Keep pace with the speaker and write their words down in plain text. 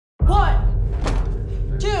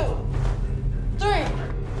1, 2, 3.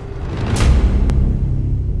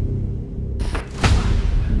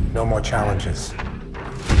 No more challenges.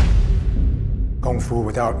 Kung Fu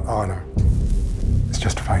without honor is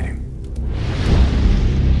just fighting.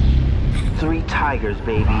 3 tigers,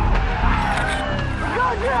 baby.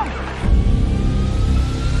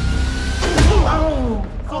 Oh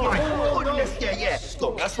my goodness, yeah.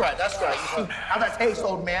 Look, that's right. How's that taste,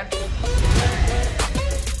 old man?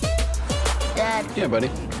 Dad. Yeah, buddy.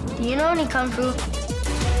 Do you know any Kung Fu?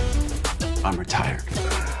 I'm retired.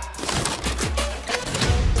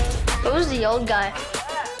 What was the old guy?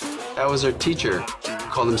 That was our teacher. We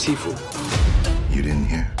called him Sifu. You didn't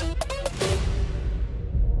hear?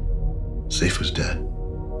 Sifu's dead.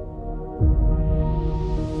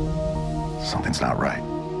 Something's not right.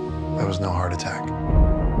 There was no heart attack.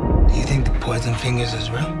 Do you think the poison fingers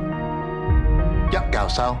is real? 一教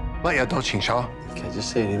授，乜嘢都清楚。 Okay, just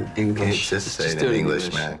say it in English. Just say it do in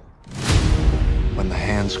English, man. When the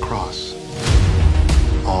hands cross,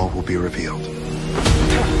 all will be revealed.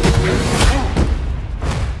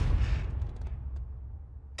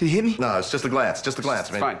 Did he hit me? No, it's just a glance,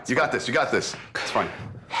 man. Fine. You got this. It's fine.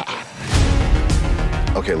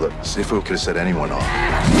 Okay, look, Sifu could have set anyone off.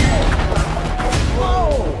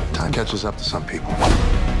 Time catches up to some people.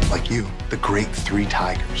 Like you, the great 3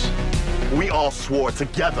 tigers. We all swore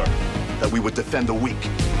together that we would defend the weak.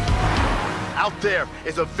 Out there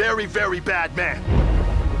is a very, very bad man.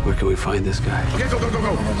 Where can we find this guy? Okay, go. Go.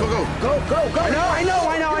 I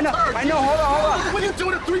know. Hold on. What are you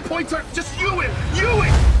doing a 3-pointer? Just you it.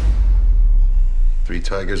 3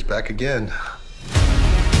 tigers back again.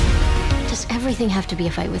 Does everything have to be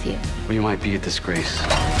a fight with you? We might be a disgrace.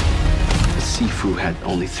 But Sifu had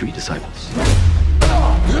only 3 disciples.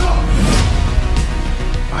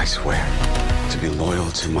 I swear to be loyal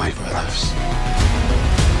to my brothers.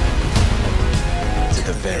 To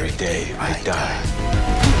the very day I die.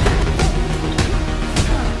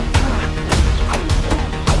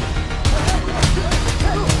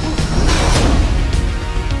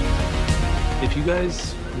 If you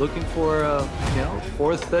guys looking for,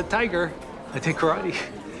 4th tiger, I take karate.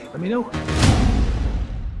 Let me know.